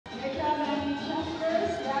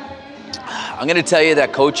I'm gonna tell you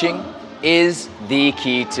that coaching is the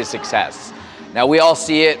key to success. Now we all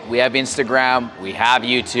see it, we have Instagram, we have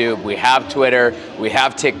YouTube, we have Twitter, we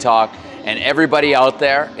have TikTok, and everybody out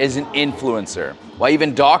there is an influencer. While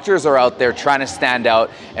even doctors are out there trying to stand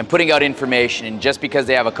out and putting out information, and just because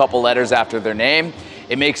they have a couple letters after their name,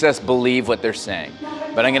 it makes us believe what they're saying.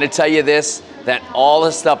 But I'm gonna tell you this, that all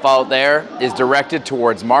the stuff out there is directed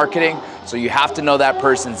towards marketing, so you have to know that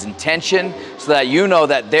person's intention so that you know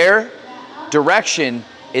that their direction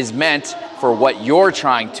is meant for what you're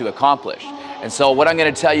trying to accomplish. And so what I'm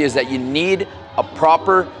gonna tell you is that you need a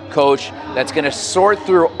proper coach that's gonna sort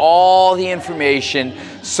through all the information,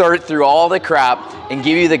 sort through all the crap, and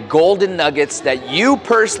give you the golden nuggets that you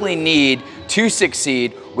personally need to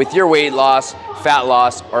succeed with your weight loss, fat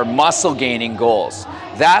loss, or muscle gaining goals.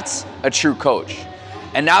 That's a true coach.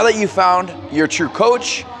 And now that you found your true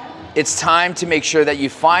coach, it's time to make sure that you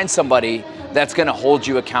find somebody that's gonna hold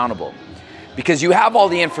you accountable. Because you have all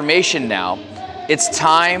the information now, it's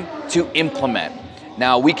time to implement.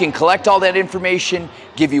 Now we can collect all that information,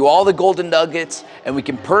 give you all the golden nuggets, and we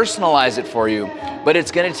can personalize it for you, but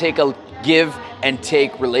it's gonna take a give and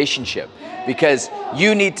take relationship because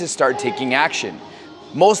you need to start taking action.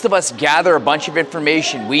 Most of us gather a bunch of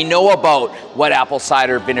information. We know about what apple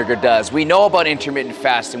cider vinegar does. We know about intermittent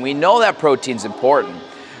fasting. We know that protein's important,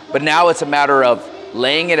 but now it's a matter of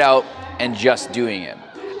laying it out and just doing it.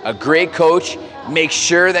 A great coach makes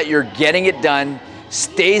sure that you're getting it done,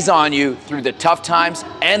 stays on you through the tough times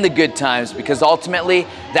and the good times, because ultimately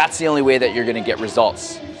that's the only way that you're gonna get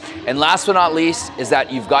results. And last but not least is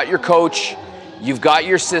that you've got your coach, you've got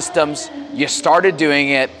your systems, you started doing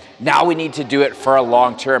it, now we need to do it for a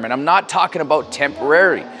long term. And I'm not talking about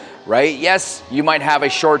temporary, right? Yes, you might have a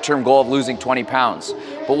short-term goal of losing 20 pounds,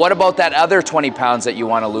 but what about that other 20 pounds that you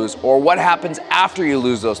wanna lose? Or what happens after you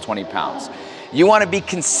lose those 20 pounds? You wanna be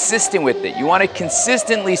consistent with it. You wanna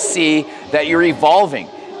consistently see that you're evolving.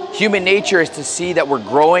 Human nature is to see that we're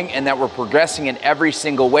growing and that we're progressing in every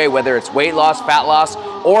single way, whether it's weight loss, fat loss,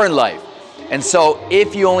 or in life. And so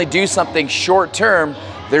if you only do something short term,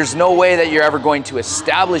 there's no way that you're ever going to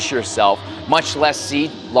establish yourself, much less see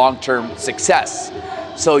long-term success.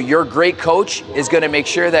 So your great coach is gonna make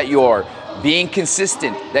sure that you're being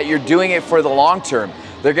consistent, that you're doing it for the long term.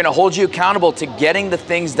 They're gonna hold you accountable to getting the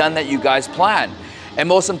things done that you guys plan. And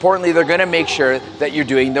most importantly, they're gonna make sure that you're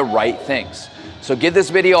doing the right things. So give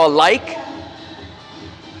this video a like,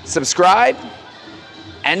 subscribe,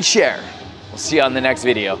 and share. We'll see you on the next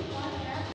video.